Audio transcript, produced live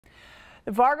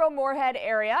The Fargo-Moorhead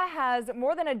area has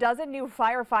more than a dozen new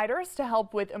firefighters to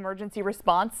help with emergency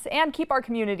response and keep our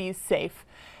communities safe.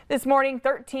 This morning,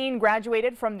 13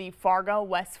 graduated from the Fargo,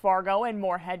 West Fargo, and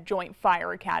Moorhead Joint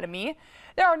Fire Academy.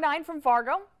 There are 9 from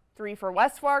Fargo, 3 for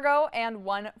West Fargo, and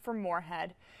 1 for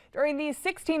Moorhead. During the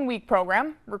 16-week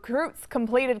program, recruits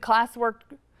completed classwork,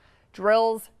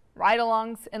 drills,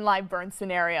 ride-alongs, and live burn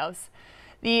scenarios.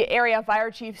 The area fire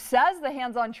chief says the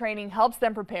hands-on training helps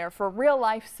them prepare for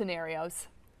real-life scenarios.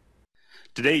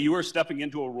 Today, you are stepping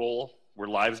into a role where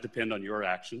lives depend on your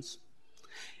actions.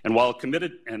 And while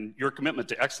committed, and your commitment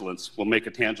to excellence will make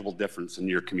a tangible difference in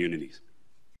your communities.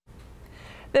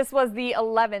 This was the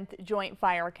 11th Joint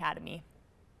Fire Academy.